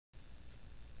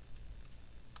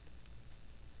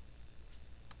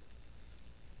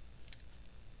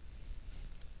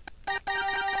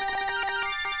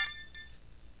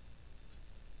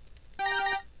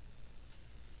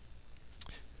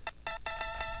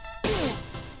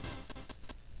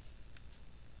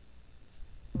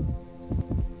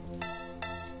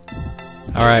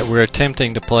Alright, we're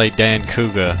attempting to play Dan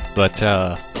Kuga, but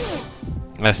I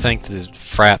think the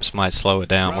fraps might slow it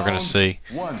down. We're gonna see.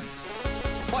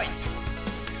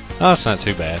 Oh, it's not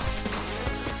too bad.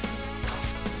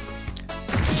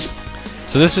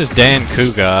 So this is Dan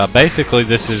Kuga. Basically,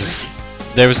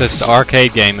 there was this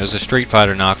arcade game. It was a Street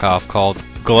Fighter knockoff called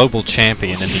Global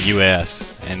Champion in the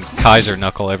U.S. and Kaiser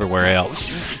Knuckle everywhere else.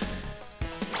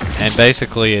 And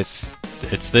basically, it's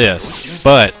this,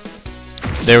 but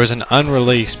there was an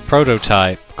unreleased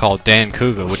prototype called Dan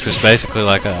Kuga, which was basically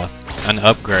like an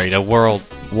upgrade, a World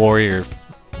Warrior.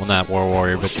 Well, not World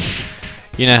Warrior, but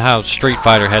you know how Street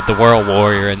Fighter had the World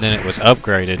Warrior and then it was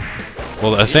upgraded.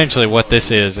 Well, essentially what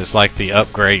this is like the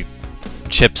upgrade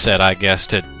chipset, I guess,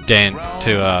 to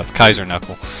Kaiser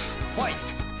Knuckle.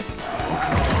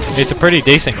 It's a pretty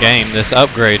decent game. This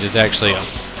upgrade is actually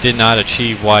did not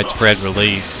achieve widespread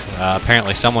release.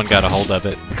 Apparently someone got a hold of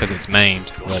it because it's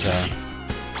maimed, but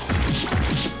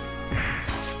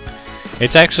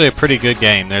it's actually a pretty good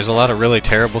game. There's a lot of really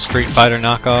terrible Street Fighter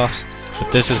knockoffs,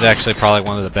 but this is actually probably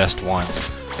one of the best ones.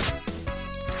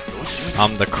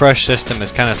 The crush system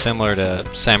is kind of similar to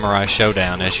Samurai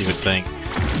Showdown, as you would think.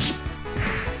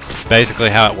 Basically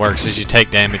how it works is you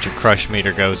take damage, your crush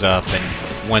meter goes up,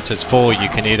 and once it's full you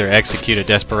can either execute a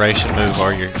desperation move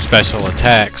or your special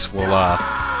attacks will,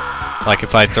 like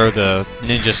if I throw the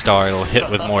ninja star, it'll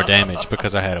hit with more damage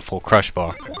because I had a full crush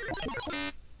bar.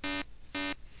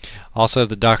 Also,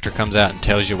 the doctor comes out and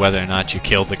tells you whether or not you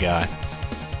killed the guy.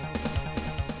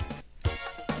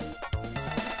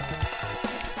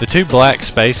 The two black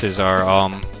spaces are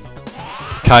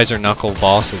Kaiser Knuckle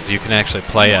bosses. You can actually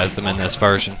play as them in this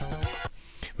version,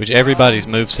 which everybody's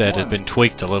moveset has been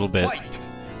tweaked a little bit.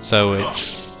 So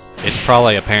it's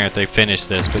probably apparent they finished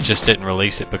this but just didn't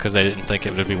release it because they didn't think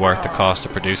it would be worth the cost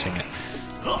of producing it.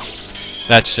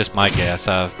 That's just my guess.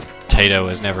 Taito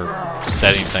has never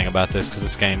said anything about this because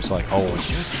this game's like old.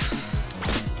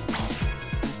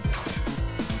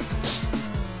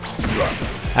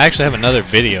 I actually have another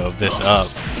video of this up,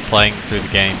 playing through the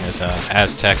game as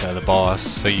Azteca, the boss,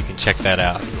 so you can check that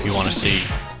out if you want to see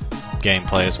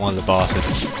gameplay as one of the bosses.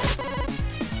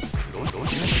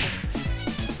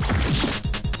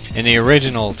 In the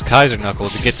original Kaiser Knuckle,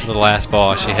 to get to the last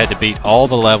boss, you had to beat all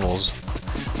the levels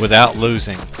without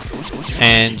losing,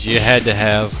 and you had to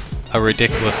have a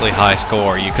ridiculously high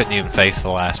score. You couldn't even face the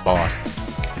last boss.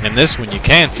 In this one, you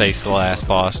can face the last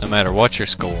boss no matter what your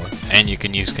score, and you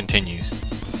can use continues.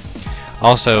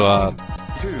 Also,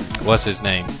 what's his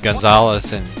name?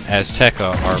 Gonzalez and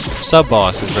Azteca are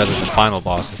sub-bosses rather than final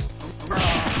bosses.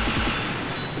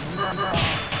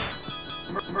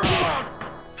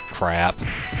 Crap.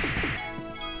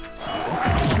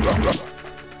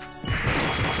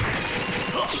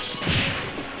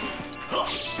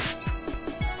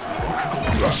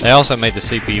 They also made the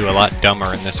CPU a lot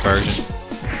dumber in this version.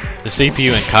 The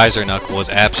CPU in Kaiser Knuckle was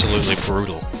absolutely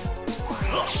brutal,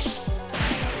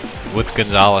 with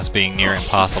Gonzalez being near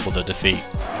impossible to defeat.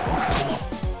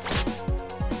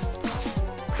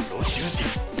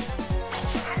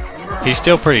 He's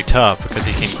still pretty tough because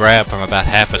he can grab from about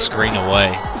half a screen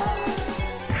away.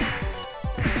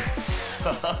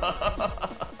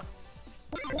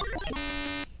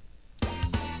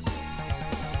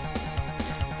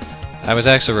 I was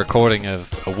actually recording a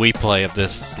Wii play of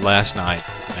this last night,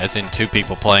 as in two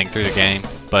people playing through the game,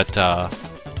 but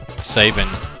Saban,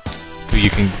 who you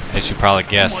can, as you probably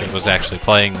guessed, that was actually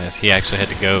playing this, he actually had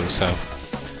to go, so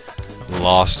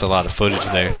lost a lot of footage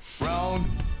there. Round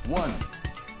one.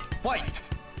 Fight.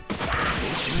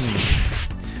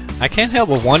 I can't help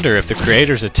but wonder if the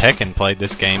creators of Tekken played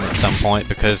this game at some point,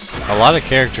 because a lot of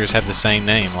characters have the same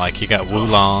name, like you got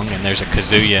Wulong and there's a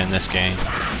Kazuya in this game.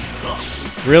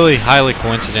 Really highly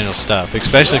coincidental stuff,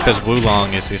 especially because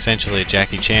Wulong is essentially a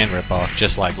Jackie Chan ripoff,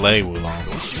 just like Lei Wulong.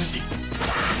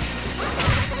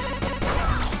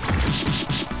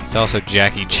 It's also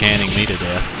Jackie Channing me to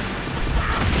death.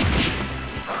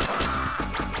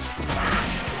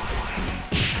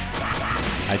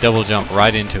 I double jump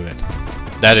right into it.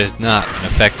 That is not an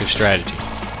effective strategy.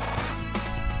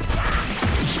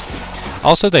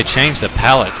 Also, they changed the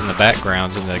palettes and the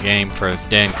backgrounds in the game for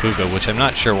Dan Kuga, which I'm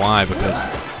not sure why, because,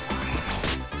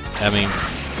 I mean,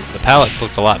 the palettes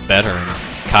looked a lot better in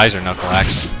Kaiser Knuckle,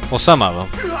 actually. Well, some of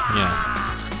them,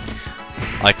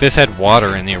 yeah. Like, this had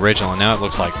water in the original, and now it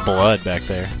looks like blood back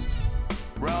there.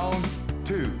 Round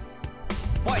two.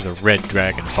 Fight. The Red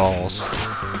Dragon Falls.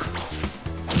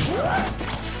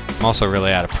 I'm also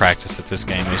really out of practice at this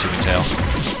game, as you can tell.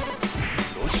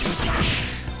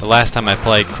 The last time I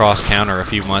played Cross Counter a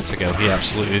few months ago, he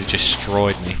absolutely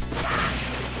destroyed me.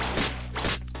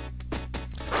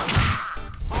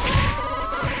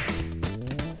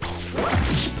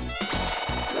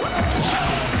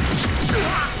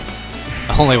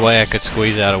 only way I could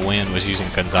squeeze out a win was using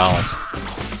Gonzalez.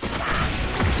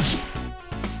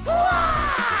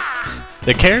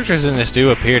 The characters in this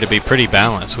do appear to be pretty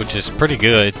balanced, which is pretty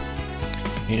good.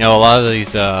 You know, a lot of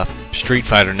these Street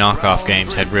Fighter knockoff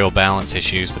games had real balance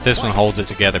issues, but this one holds it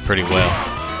together pretty well.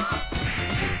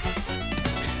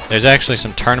 There's actually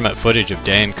some tournament footage of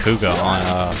Dan Kuga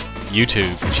on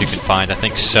YouTube that you can find. I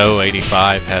think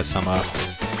So85 has some up.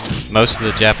 Most of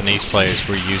the Japanese players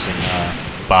were using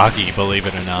Bagi, believe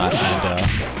it or not,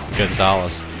 and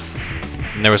Gonzalez.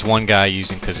 And there was one guy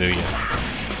using Kazuya.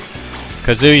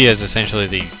 Kazuya is essentially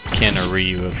the Ken or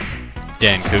Ryu of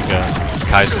Dan Kuga,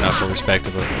 Kaiser Knuckle,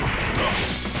 respectively.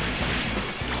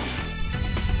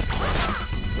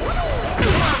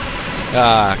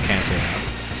 Ah, can't see that.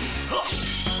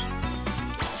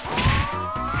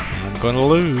 I'm gonna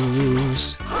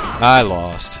lose. I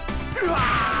lost.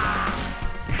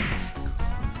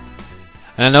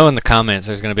 And I know in the comments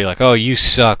there's gonna be like, oh, you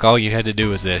suck, all you had to do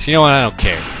was this. You know what, I don't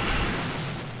care.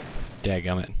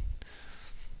 Dadgummit.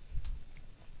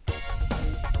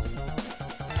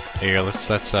 Here, let's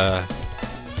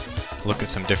look at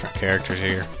some different characters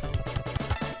here.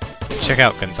 Check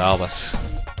out Gonzalez.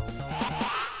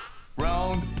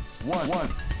 Round one.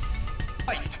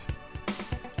 Fight.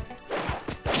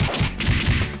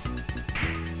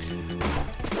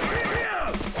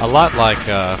 A lot like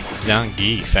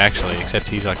Zangief, actually, except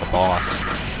he's like a boss.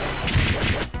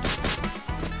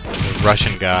 A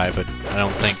Russian guy, but I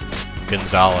don't think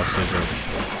Gonzalez is a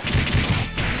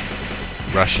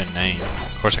Russian name.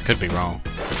 Of course, I could be wrong.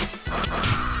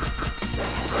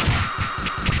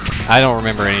 I don't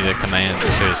remember any of the commands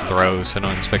to his throws, so I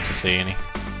don't expect to see any.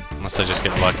 Unless I just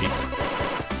get lucky.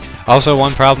 Also,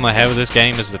 one problem I have with this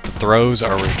game is that the throws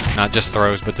are, not just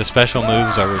throws, but the special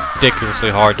moves are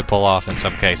ridiculously hard to pull off in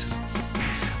some cases.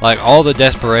 Like, all the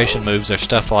desperation moves are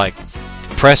stuff like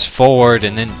press forward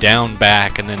and then down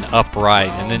back and then up right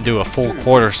and then do a full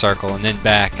quarter circle and then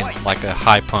back and like a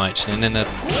high punch. And in the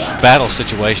battle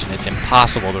situation, it's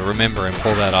impossible to remember and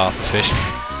pull that off efficiently.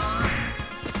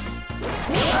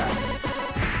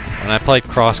 When I played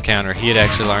Cross Counter, he had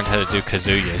actually learned how to do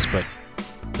Kazuyas, but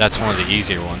that's one of the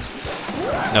easier ones.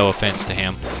 No offense to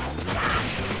him.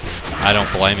 I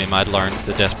don't blame him. I'd learn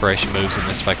the desperation moves in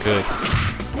this if I could.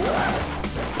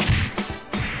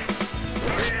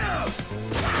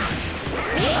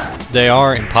 They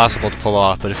are impossible to pull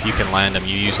off, but if you can land them,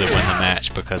 you usually win the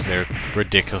match because they're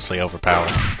ridiculously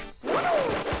overpowered.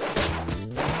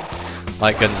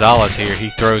 Like Gonzalez here, he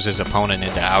throws his opponent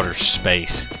into outer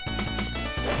space.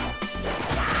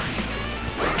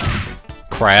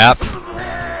 Crap.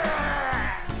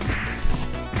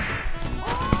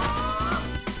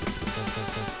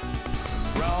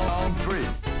 Round three.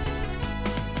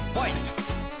 Fight.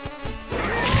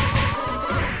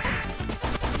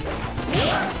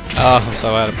 Oh, I'm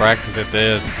so out of practice at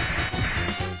this.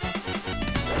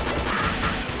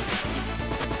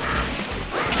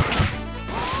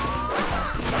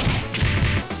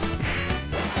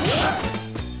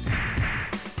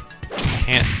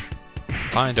 Can't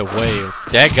find a way.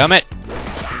 Dadgummit!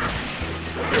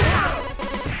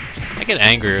 I get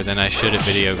angrier than I should at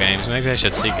video games. Maybe I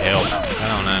should seek help. I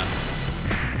don't know.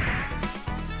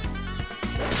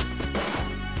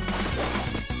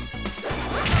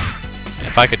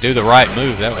 If I could do the right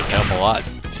move, that would help a lot.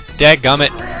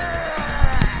 Dadgummit!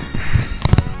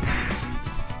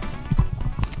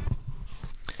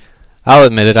 I'll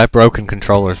admit it, I've broken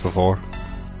controllers before.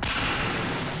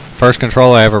 First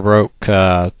controller I ever broke,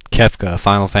 Kefka,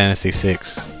 Final Fantasy VI.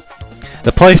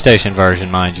 The PlayStation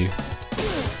version, mind you.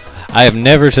 I have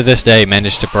never to this day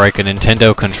managed to break a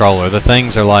Nintendo controller. The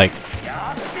things are like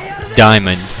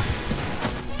diamond.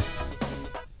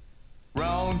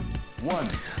 Round one.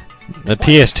 The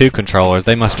PS2 controllers,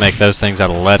 they must make those things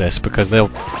out of lettuce because they'll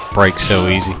break so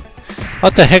easy.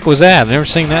 What the heck was that? I've never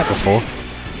seen that before.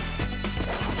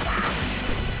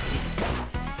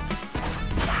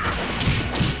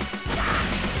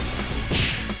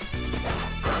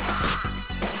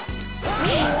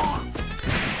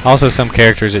 Also, some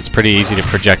characters it's pretty easy to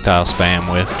projectile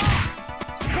spam with.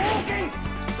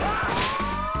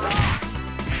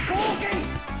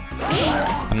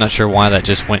 I'm not sure why that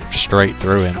just went straight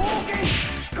through him.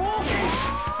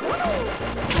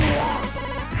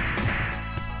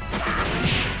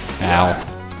 Ow.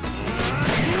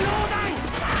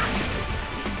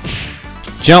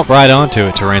 Jump right onto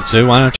it, Terenzu. Why don't you